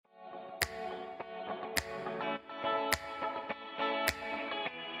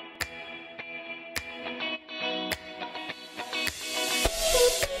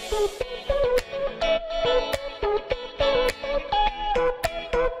All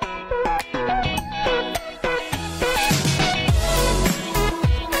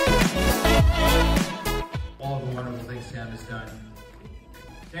the wonderful things Sam has done.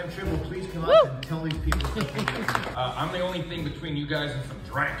 Sam Trimble, please come up and tell these people something. I'm the only thing between you guys and some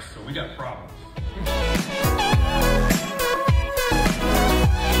drinks, so we got problems.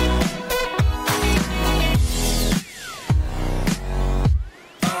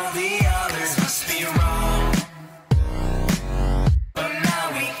 All the others must be wrong, but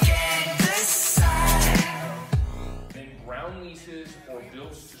now we can't decide. Then ground leases or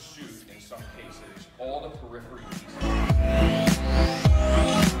bills to suit in some cases, all the periphery pieces.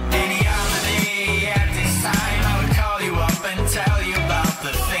 Any other day at this time, I would call you up and tell you about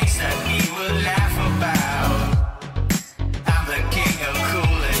the things that we would laugh about. I'm the king of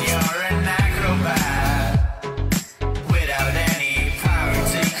cool and you're an acrobat, without any power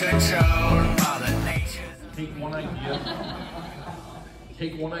to control Mother Nature.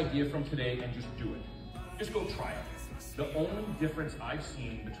 Take one idea from today and just do it. Just go try it. The only difference I've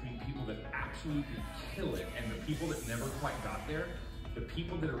seen between people that absolutely kill it and the people that never quite got there, the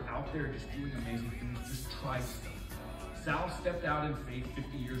people that are out there just doing amazing things, just try stuff. Sal stepped out in faith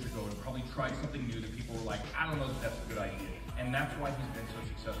 50 years ago and probably tried something new that people were like, I don't know if that's a good idea. And that's why he's been so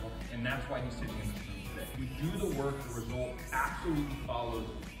successful, and that's why he's sitting in this room today. You do the work, the result absolutely follows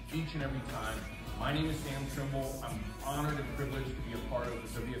each and every time. My name is Sam Trimble. I'm honored and privileged to be a part of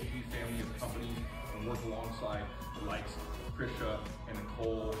the WFG family of companies and work alongside the likes of Krisha and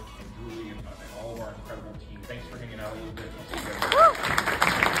Nicole and Julie and all of our incredible team. Thanks for hanging out a little bit. I'll see you guys.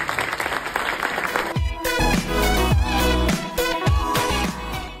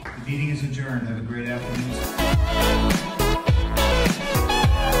 The meeting is adjourned. Have a great afternoon.